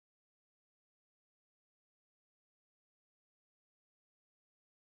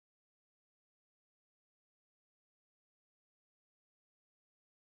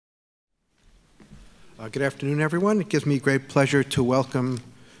Good afternoon, everyone. It gives me great pleasure to welcome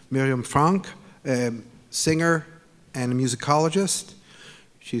Mirjam Frank, a singer and a musicologist.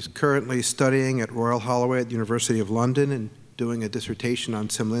 She's currently studying at Royal Holloway at the University of London and doing a dissertation on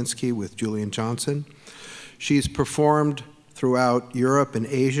Zemlinsky with Julian Johnson. She's performed throughout Europe and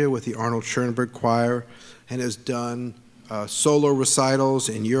Asia with the Arnold Schoenberg Choir and has done solo recitals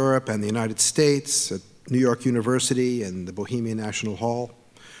in Europe and the United States at New York University and the Bohemian National Hall.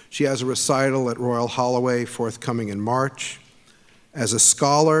 She has a recital at Royal Holloway forthcoming in March. As a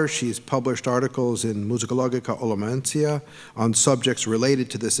scholar, she's published articles in Musicologica Olomentia on subjects related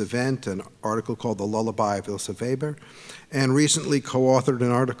to this event, an article called The Lullaby of Ilse Weber, and recently co-authored an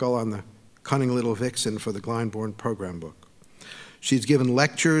article on the Cunning Little Vixen for the Glyndebourne program book. She's given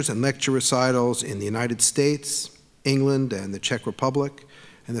lectures and lecture recitals in the United States, England, and the Czech Republic,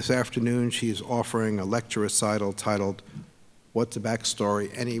 and this afternoon she's offering a lecture recital titled What's the Backstory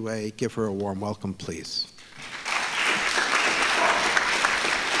Anyway? Give her a warm welcome, please.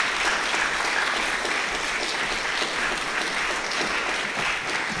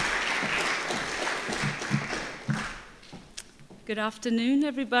 Good afternoon,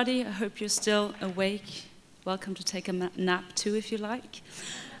 everybody. I hope you're still awake. Welcome to take a nap too, if you like.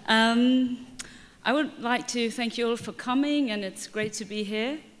 I would like to thank you all for coming, and it's great to be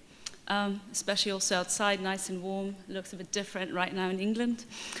here. Especially also outside, nice and warm. It looks a bit different right now in England.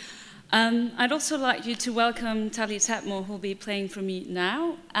 I'd also like you to welcome Tali Tetmore, who will be playing for me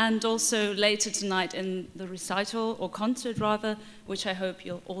now, and also later tonight in the recital, or concert rather, which I hope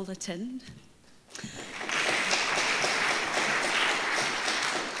you'll all attend.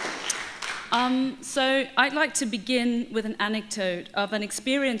 So I'd like to begin with an anecdote of an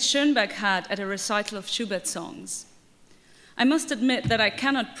experience Schoenberg had at a recital of Schubert songs. I must admit that I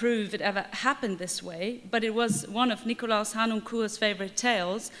cannot prove it ever happened this way, but it was one of Nikolaus Hanunkur's favorite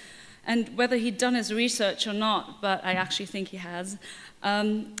tales, and whether he'd done his research or not, but I actually think he has,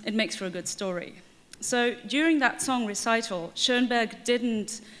 it makes for a good story. So during that song recital, Schoenberg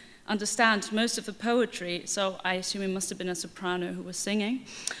didn't understand most of the poetry, so I assume it must have been a soprano who was singing.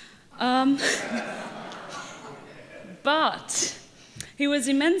 But he was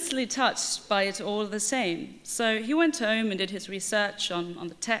immensely touched by it all the same. So he went home and did his research on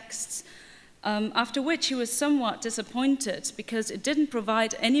the texts, after which he was somewhat disappointed because it didn't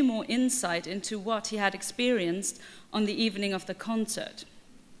provide any more insight into what he had experienced on the evening of the concert.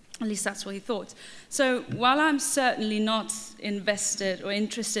 At least that's what he thought. So while I'm certainly not invested or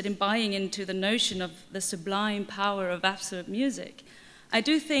interested in buying into the notion of the sublime power of absolute music, I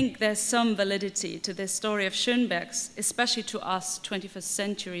do think there's some validity to this story of Schoenberg's, especially to us 21st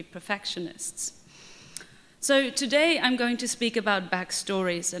century perfectionists. So today I'm going to speak about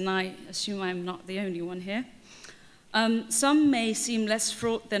backstories, and I assume I'm not the only one here. Some may seem less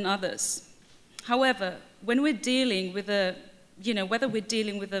fraught than others. However, when we're dealing with whether we're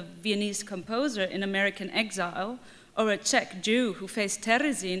dealing with a Viennese composer in American exile or a Czech Jew who faced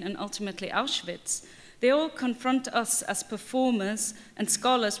Terezín and ultimately Auschwitz, they all confront us as performers and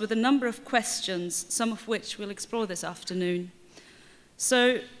scholars with a number of questions, some of which we'll explore this afternoon.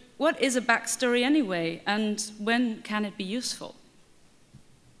 So, what is a backstory anyway, and when can it be useful?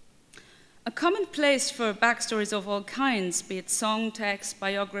 A common place for backstories of all kinds, be it song texts,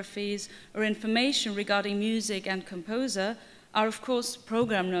 biographies, or information regarding music and composer, are of course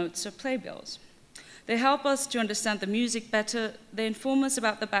program notes or playbills. They help us to understand the music better. They inform us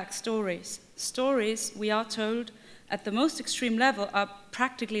about the backstories. Stories, we are told, at the most extreme level, are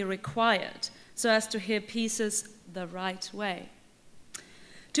practically required so as to hear pieces the right way.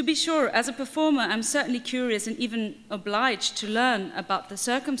 To be sure, as a performer, I'm certainly curious and even obliged to learn about the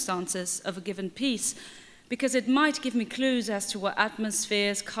circumstances of a given piece, because it might give me clues as to what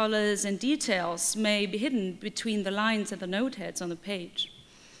atmospheres, colors, and details may be hidden between the lines and the noteheads on the page.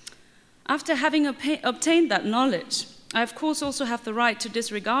 After having obtained that knowledge, I of course also have the right to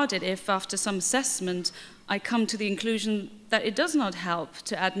disregard it if, after some assessment, I come to the conclusion that it does not help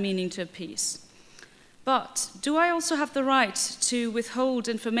to add meaning to a piece. But do I also have the right to withhold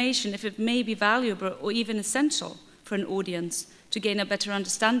information if it may be valuable or even essential for an audience to gain a better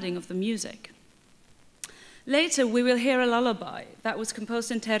understanding of the music? Later, we will hear a lullaby that was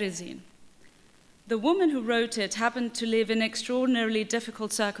composed in Terezín. The woman who wrote it happened to live in extraordinarily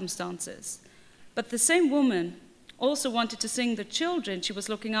difficult circumstances, but the same woman also wanted to sing the children she was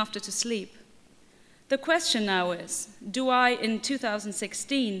looking after to sleep. The question now is, do I, in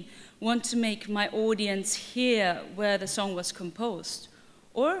 2016, want to make my audience hear where the song was composed?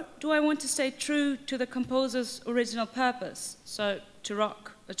 Or do I want to stay true to the composer's original purpose, so to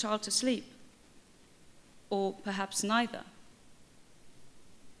rock a child to sleep? Or perhaps neither?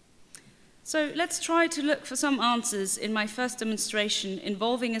 So let's try to look for some answers in my first demonstration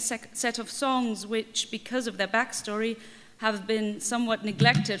involving a set of songs which, because of their backstory, have been somewhat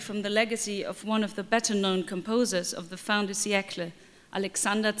neglected from the legacy of one of the better-known composers of the fin du siècle,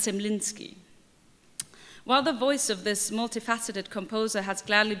 Alexander Zemlinsky. While the voice of this multifaceted composer has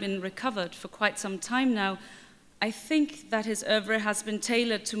gladly been recovered for quite some time now, I think that his oeuvre has been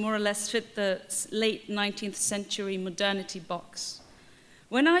tailored to more or less fit the late 19th century modernity box.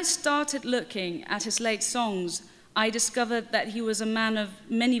 When I started looking at his late songs, I discovered that he was a man of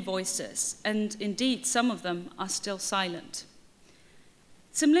many voices, and indeed some of them are still silent.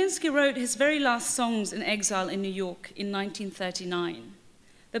 Zemlinsky wrote his very last songs in exile in New York in 1939.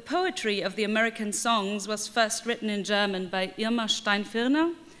 The poetry of the American songs was first written in German by Irma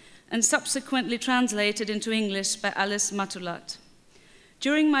Steinfirner and subsequently translated into English by Alice Matullat.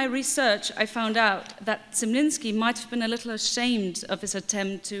 During my research, I found out that Zemlinsky might have been a little ashamed of his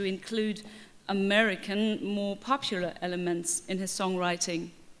attempt to include American, more popular elements in his songwriting.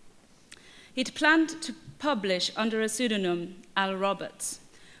 He'd planned to publish under a pseudonym, Al Roberts.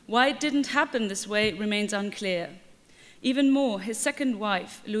 Why it didn't happen this way remains unclear. Even more, his second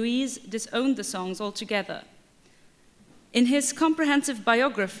wife, Louise, disowned the songs altogether. In his comprehensive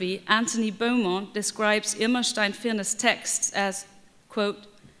biography, Anthony Beaumont describes Irma Steinfirner's texts as, quote,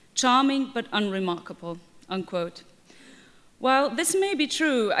 charming but unremarkable, unquote. While this may be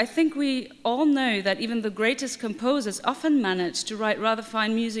true, I think we all know that even the greatest composers often manage to write rather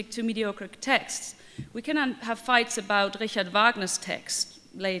fine music to mediocre texts. We can have fights about Richard Wagner's text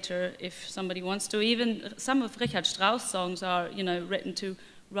later if somebody wants to. Even some of Richard Strauss' songs are, written to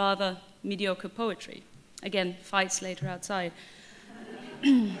rather mediocre poetry. Again, fights later outside.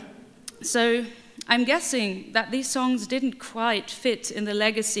 So I'm guessing that these songs didn't quite fit in the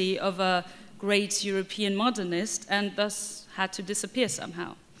legacy of a great European modernist and thus had to disappear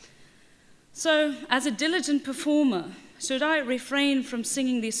somehow. So, as a diligent performer, should I refrain from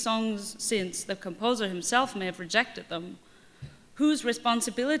singing these songs since the composer himself may have rejected them? Whose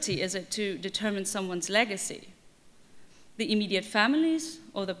responsibility is it to determine someone's legacy? The immediate families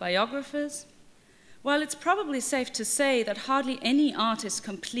or the biographers? While it's probably safe to say that hardly any artist's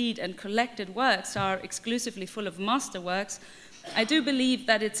complete and collected works are exclusively full of masterworks, I do believe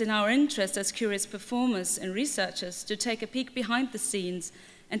that it's in our interest as curious performers and researchers to take a peek behind the scenes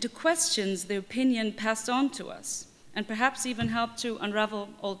and to question the opinion passed on to us, and perhaps even help to unravel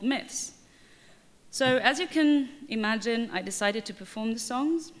old myths. So, as you can imagine, I decided to perform the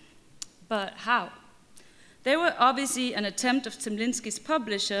songs, but how? They were obviously an attempt of Zemlinsky's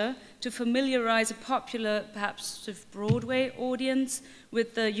publisher to familiarize a popular, perhaps sort of Broadway audience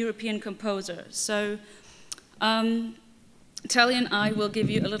with the European composer. So, Telly and I will give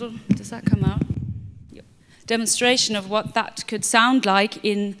you a little, does that come out? Yep. Demonstration of what that could sound like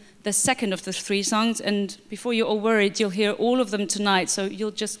in the second of the three songs, and before you're all worried, you'll hear all of them tonight, so you'll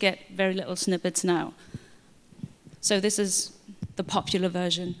just get very little snippets now. So this is the popular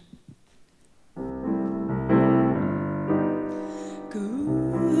version.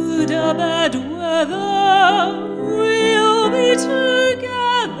 Good or bad weather, we'll be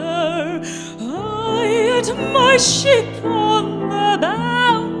together. I at my ship on the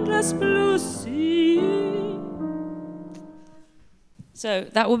boundless blue sea. So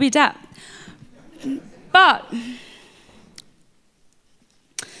that will be that. But,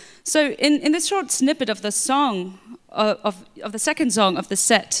 so in this short snippet of the song, of the second song of the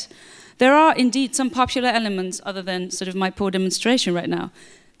set, there are indeed some popular elements other than sort of my poor demonstration right now.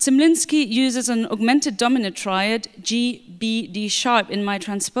 Zemlinsky uses an augmented dominant triad, G, B, D sharp in my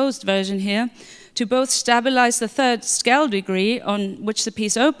transposed version here, to both stabilize the third scale degree on which the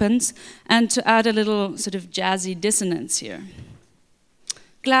piece opens and to add a little sort of jazzy dissonance here.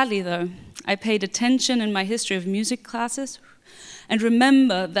 Gladly, though, I paid attention in my history of music classes and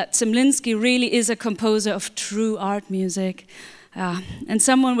remember that Zemlinsky really is a composer of true art music, and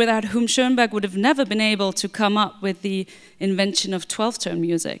someone without whom Schoenberg would have never been able to come up with the invention of 12-tone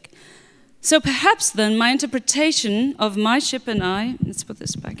music. So perhaps then my interpretation of My Ship and I, let's put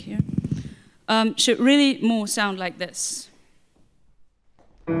this back here, should really more sound like this.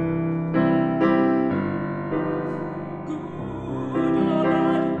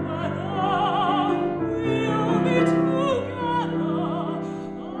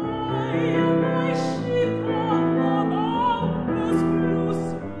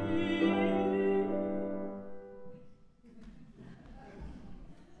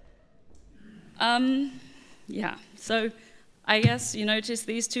 Yeah, so I guess you notice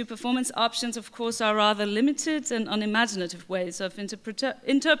these two performance options, of course, are rather limited and unimaginative ways of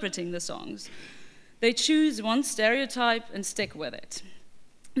interpreting the songs. They choose one stereotype and stick with it.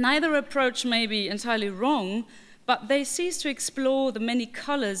 Neither approach may be entirely wrong, but they cease to explore the many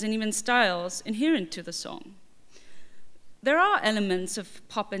colors and even styles inherent to the song. There are elements of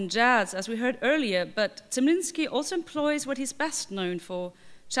pop and jazz, as we heard earlier, but Zemlinsky also employs what he's best known for,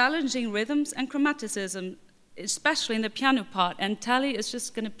 challenging rhythms and chromaticism, especially in the piano part. And Tally is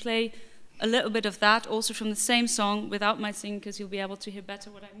just going to play a little bit of that, also from the same song, without my singing, because you'll be able to hear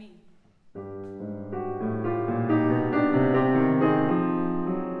better what I mean.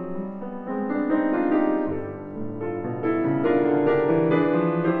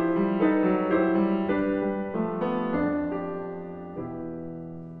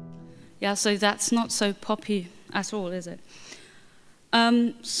 Yeah, so that's not so poppy at all, is it?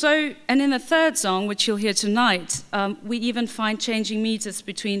 And in the third song, which you'll hear tonight, we even find changing meters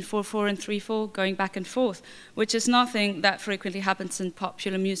between 4/4 and 3/4, going back and forth, which is nothing that frequently happens in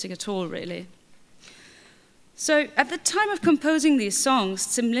popular music at all, really. So at the time of composing these songs,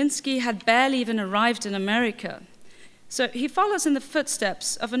 Zemlinsky had barely even arrived in America. So he follows in the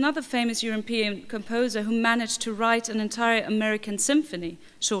footsteps of another famous European composer who managed to write an entire American symphony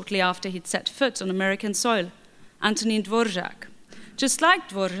shortly after he'd set foot on American soil, Antonín Dvořák. Just like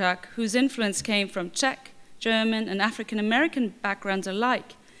Dvořák, whose influence came from Czech, German, and African-American backgrounds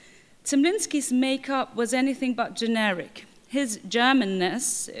alike, Zemlinsky's makeup was anything but generic. His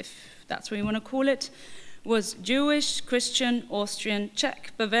Germanness, if that's what you want to call it, was Jewish, Christian, Austrian,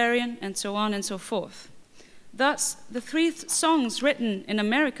 Czech, Bavarian, and so on and so forth. Thus, the three songs written in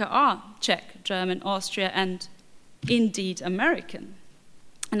America are Czech, German, Austria, and indeed American.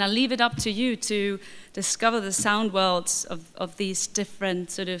 And I'll leave it up to you to discover the sound worlds of these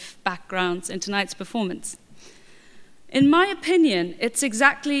different sort of backgrounds in tonight's performance. In my opinion, it's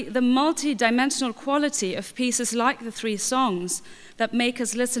exactly the multi-dimensional quality of pieces like the three songs that make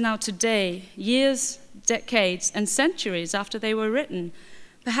us listen out today, years, decades, and centuries after they were written,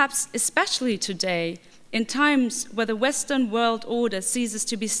 perhaps especially today, in times where the Western world order ceases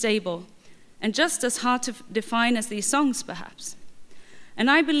to be stable, and just as hard to define as these songs, perhaps. And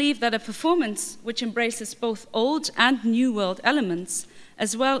I believe that a performance which embraces both old and new world elements,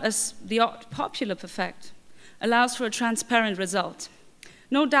 as well as the art popular perfect, allows for a transparent result.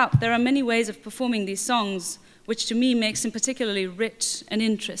 No doubt there are many ways of performing these songs, which to me makes them particularly rich and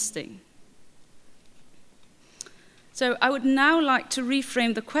interesting. So I would now like to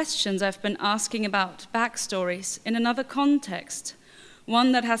reframe the questions I've been asking about backstories in another context,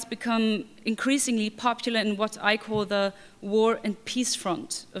 one that has become increasingly popular in what I call the war and peace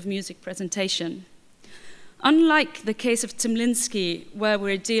front of music presentation. Unlike the case of Zemlinsky, where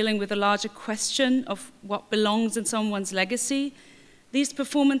we're dealing with a larger question of what belongs in someone's legacy, these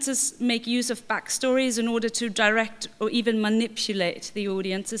performances make use of backstories in order to direct or even manipulate the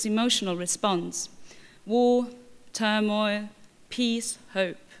audience's emotional response. War, turmoil, peace,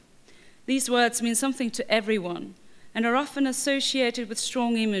 hope. These words mean something to everyone and are often associated with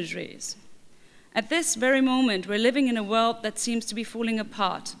strong imageries. At this very moment, we're living in a world that seems to be falling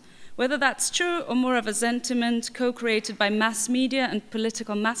apart. Whether that's true or more of a sentiment co-created by mass media and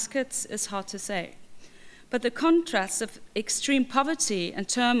political mascots is hard to say. But the contrasts of extreme poverty and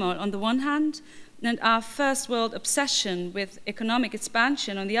turmoil on the one hand, and our first world obsession with economic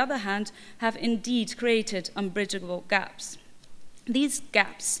expansion on the other hand, have indeed created unbridgeable gaps. These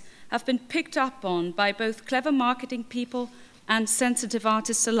gaps have been picked up on by both clever marketing people and sensitive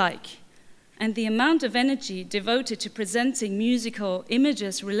artists alike. And the amount of energy devoted to presenting musical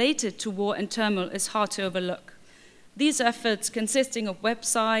images related to war and turmoil is hard to overlook. These efforts, consisting of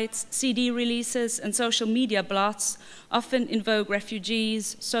websites, CD releases, and social media blasts, often invoke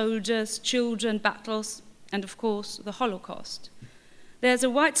refugees, soldiers, children, battles, and of course, the Holocaust. There's a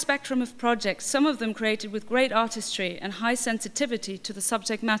wide spectrum of projects, some of them created with great artistry and high sensitivity to the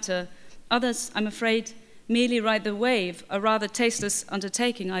subject matter. Others, I'm afraid, merely ride the wave, a rather tasteless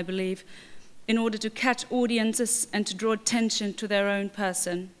undertaking, I believe, in order to catch audiences and to draw attention to their own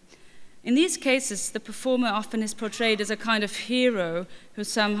person. In these cases, the performer often is portrayed as a kind of hero who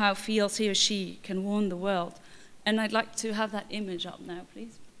somehow feels he or she can warn the world. And I'd like to have that image up now,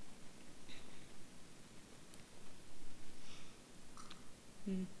 please.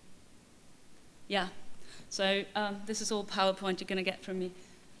 Yeah, so this is all PowerPoint you're going to get from me.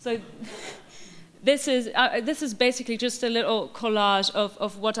 So this is basically just a little collage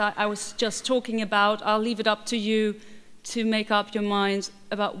of what I was just talking about. I'll leave it up to you to make up your mind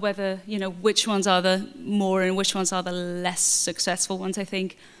about whether, which ones are the more and which ones are the less successful ones. I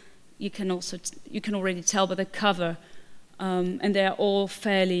think you can already tell by the cover, and they're all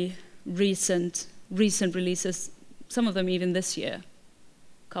fairly recent releases, some of them even this year,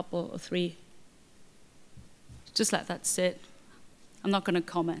 a couple or three. Just let that sit. I'm not going to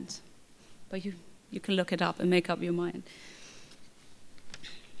comment, but you can look it up and make up your mind.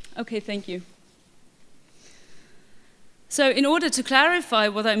 Okay, thank you. So in order to clarify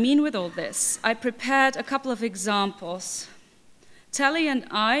what I mean with all this, I prepared a couple of examples. Telly and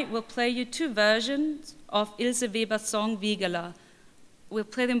I will play you two versions of Ilse Weber's song Wiegala. We'll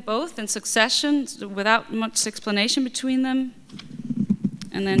play them both in succession without much explanation between them,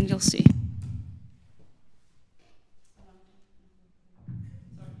 and then you'll see.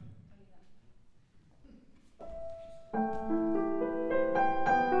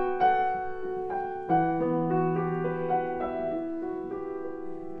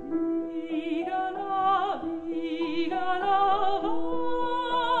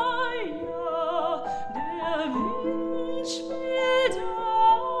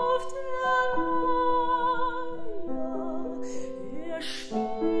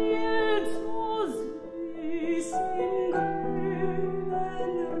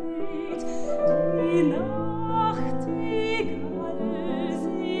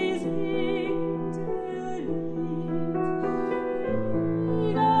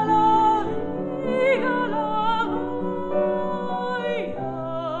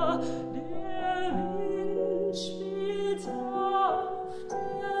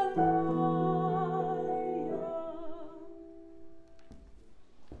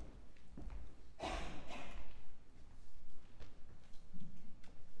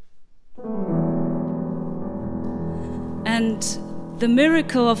 And the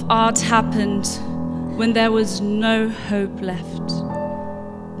miracle of art happened when there was no hope left.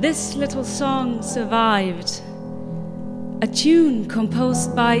 This little song survived, a tune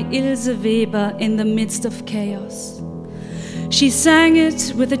composed by Ilse Weber in the midst of chaos. She sang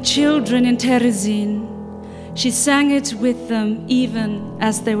it with the children in Terezín. She sang it with them even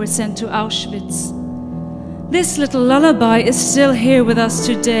as they were sent to Auschwitz. This little lullaby is still here with us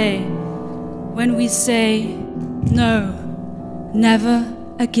today when we say, no, never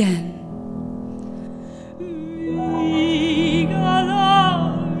again.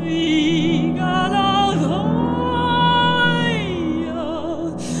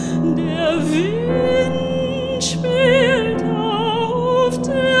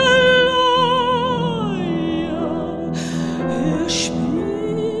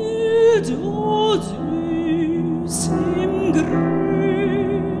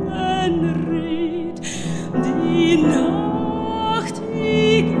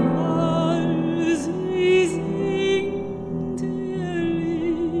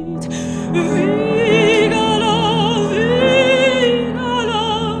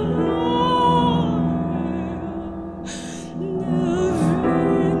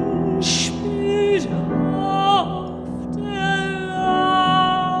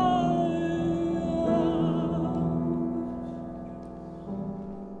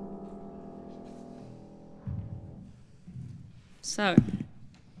 So,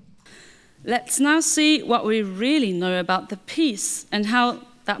 let's now see what we really know about the piece and how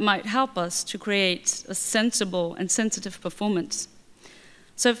that might help us to create a sensible and sensitive performance.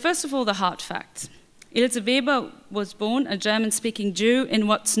 So first of all, the hard facts. Ilse Weber was born a German-speaking Jew in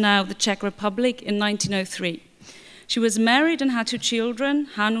what's now the Czech Republic in 1903. She was married and had two children,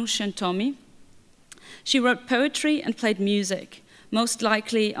 Hanuš and Tommy. She wrote poetry and played music, most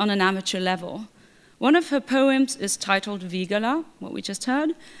likely on an amateur level. One of her poems is titled Wiegala, what we just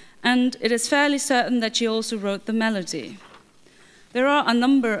heard, and it is fairly certain that she also wrote the melody. There are a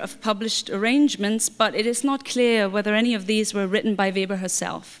number of published arrangements, but it is not clear whether any of these were written by Weber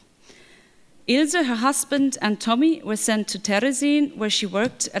herself. Ilse, her husband, and Tommy were sent to Terezín, where she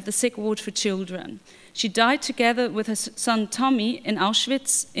worked at the sick ward for children. She died together with her son Tommy in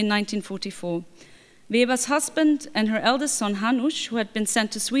Auschwitz in 1944. Weber's husband and her eldest son Hanuš, who had been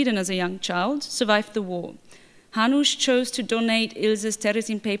sent to Sweden as a young child, survived the war. Hanuš chose to donate Ilse's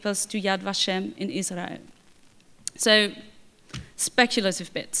Terezín papers to Yad Vashem in Israel. So,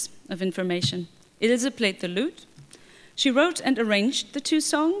 speculative bits of information. Ilse played the lute. She wrote and arranged the two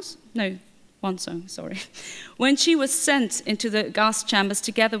songs. No, one song, sorry. When she was sent into the gas chambers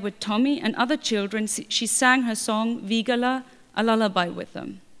together with Tommy and other children, she sang her song Wiegala, a lullaby with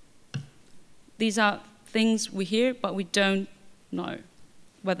them. These are things we hear, but we don't know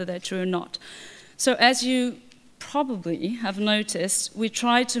whether they're true or not. So as you probably have noticed, we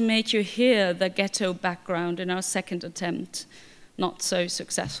tried to make you hear the ghetto background in our second attempt. Not so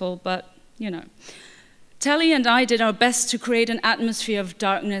successful, but you know. Telly and I did our best to create an atmosphere of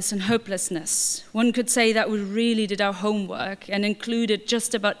darkness and hopelessness. One could say that we really did our homework and included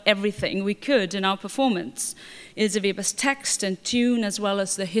just about everything we could in our performance. Ilse Weber's text and tune, as well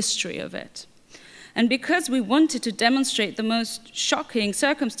as the history of it. And because we wanted to demonstrate the most shocking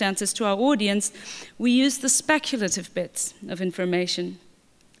circumstances to our audience, we used the speculative bits of information.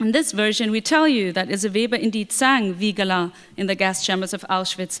 In this version, we tell you that Ilse Weber indeed sang Wiegala in the gas chambers of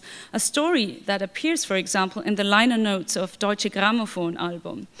Auschwitz, a story that appears, for example, in the liner notes of Deutsche Grammophon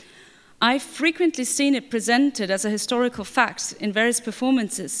album. I've frequently seen it presented as a historical fact in various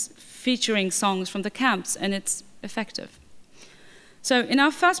performances featuring songs from the camps, and it's effective. So in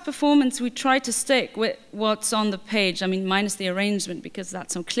our first performance, we tried to stick with what's on the page, I mean, minus the arrangement, because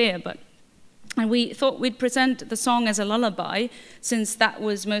that's unclear, and we thought we'd present the song as a lullaby, since that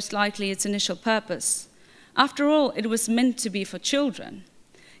was most likely its initial purpose. After all, it was meant to be for children.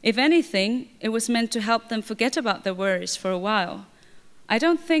 If anything, it was meant to help them forget about their worries for a while. I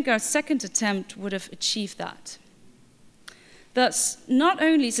don't think our second attempt would have achieved that. Thus, not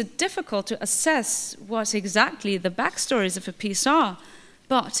only is it difficult to assess what exactly the backstories of a piece are,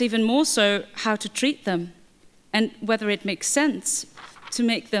 but even more so, how to treat them, and whether it makes sense to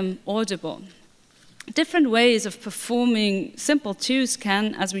make them audible. Different ways of performing simple tunes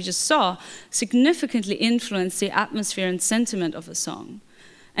can, as we just saw, significantly influence the atmosphere and sentiment of a song.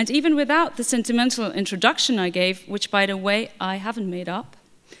 And even without the sentimental introduction I gave, which, by the way, I haven't made up,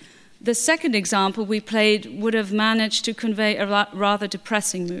 the second example we played would have managed to convey a rather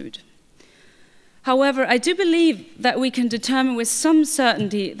depressing mood. However, I do believe that we can determine with some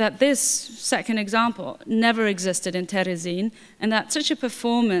certainty that this second example never existed in Terezín, and that such a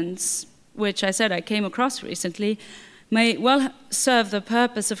performance, which I said I came across recently, may well serve the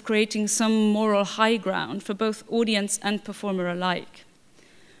purpose of creating some moral high ground for both audience and performer alike.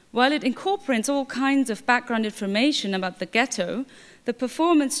 While it incorporates all kinds of background information about the ghetto, the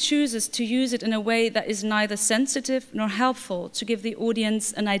performance chooses to use it in a way that is neither sensitive nor helpful to give the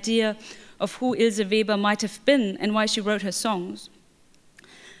audience an idea of who Ilse Weber might have been and why she wrote her songs.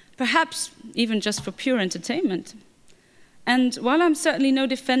 Perhaps even just for pure entertainment. And while I'm certainly no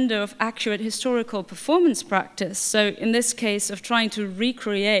defender of accurate historical performance practice, so in this case of trying to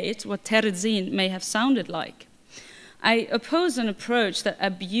recreate what Terezín may have sounded like, I oppose an approach that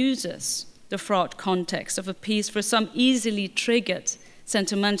abuses the fraught context of a piece for some easily triggered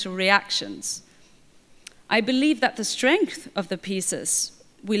sentimental reactions. I believe that the strength of the pieces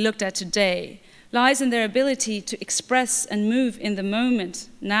we looked at today lies in their ability to express and move in the moment,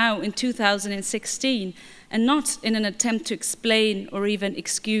 now in 2016, and not in an attempt to explain or even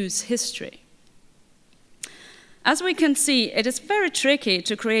excuse history. As we can see, it is very tricky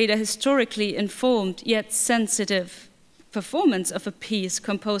to create a historically informed yet sensitive performance of a piece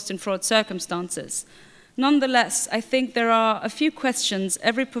composed in fraught circumstances. Nonetheless, I think there are a few questions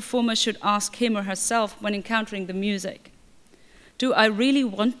every performer should ask him or herself when encountering the music. Do I really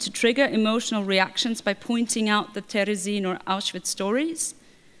want to trigger emotional reactions by pointing out the Terezín or Auschwitz stories?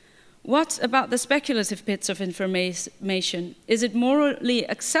 What about the speculative bits of information? Is it morally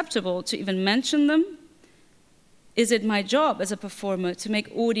acceptable to even mention them? Is it my job as a performer to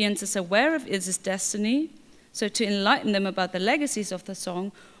make audiences aware of Ilse's destiny, so to enlighten them about the legacies of the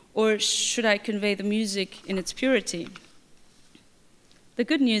song, or should I convey the music in its purity? The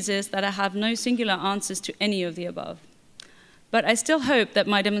good news is that I have no singular answers to any of the above. But I still hope that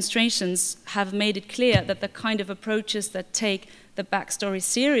my demonstrations have made it clear that the kind of approaches that take the backstory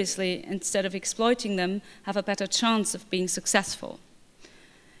seriously instead of exploiting them have a better chance of being successful.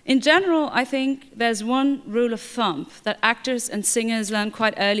 In general, I think there's one rule of thumb that actors and singers learn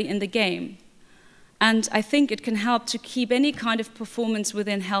quite early in the game. And I think it can help to keep any kind of performance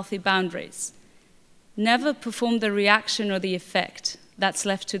within healthy boundaries. Never perform the reaction or the effect. That's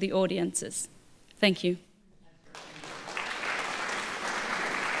left to the audiences. Thank you.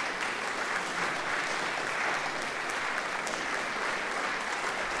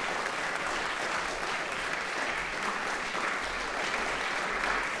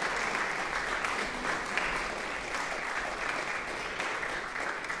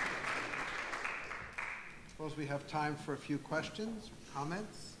 Suppose we have time for a few questions,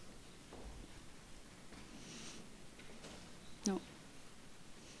 comments? No.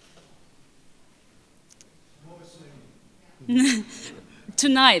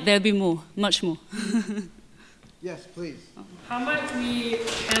 Tonight there'll be more, much more. Yes, please. How might we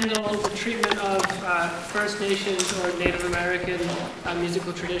handle the treatment of First Nations or Native American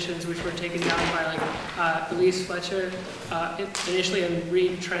musical traditions which were taken down by Elise Fletcher initially and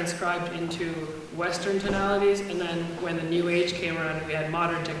re-transcribed into Western tonalities, and then when the New Age came around and we had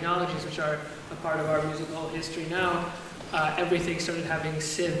modern technologies which are a part of our musical history now, everything started having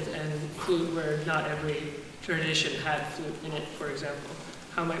synth and flute where not every tradition had flute in it, for example.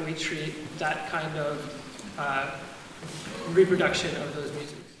 How might we treat that kind of reproduction of those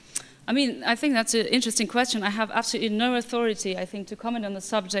music? I mean, I think that's an interesting question. I have absolutely no authority, I think, to comment on the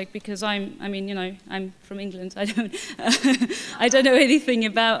subject because I'm from England. I don't, I don't know anything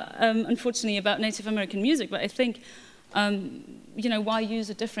about, unfortunately, about Native American music. But I think, why use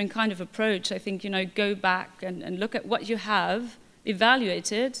a different kind of approach? I think, go back and look at what you have,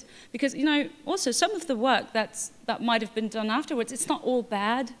 evaluate it, because, also some of the work that might have been done afterwards, it's not all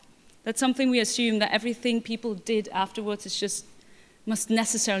bad. That's something we assume that everything people did afterwards is just must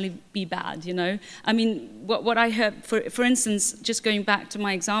necessarily be bad, I mean, what I heard, for instance, just going back to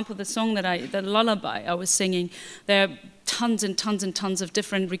my example, the lullaby I was singing, there are tons and tons and tons of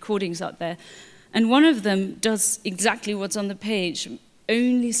different recordings out there. And one of them does exactly what's on the page,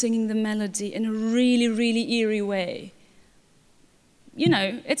 only singing the melody in a really, really eerie way.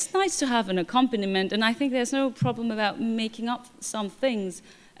 It's nice to have an accompaniment, and I think there's no problem about making up some things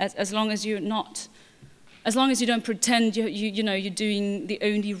as long as you're not... As long as you don't pretend you're doing the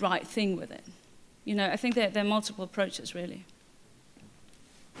only right thing with it. I think there are multiple approaches, really.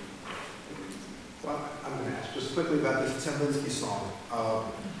 Well, I'm going to ask just quickly about this Zemlinsky song.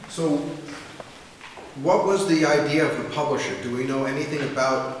 So what was the idea of the publisher? Do we know anything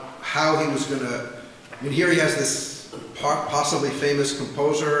about how he was going to... I mean, here he has this possibly famous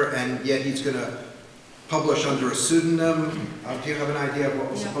composer, and yet he's going to publish under a pseudonym. Do you have an idea of what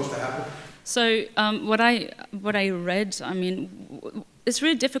was supposed to happen? So what I read, I mean, it's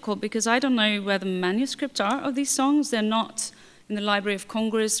really difficult because I don't know where the manuscripts are of these songs. They're not in the Library of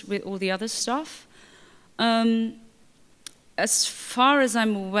Congress with all the other stuff. As far as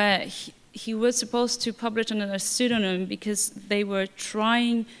I'm aware, he was supposed to publish under a pseudonym because they were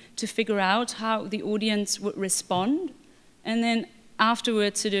trying to figure out how the audience would respond, and then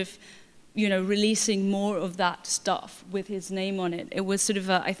afterwards sort of releasing more of that stuff with his name on it. It was sort of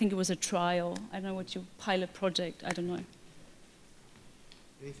I think it was a trial. I don't know what your pilot project, I don't know.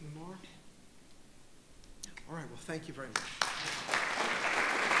 Anything more? All right, well, thank you very much.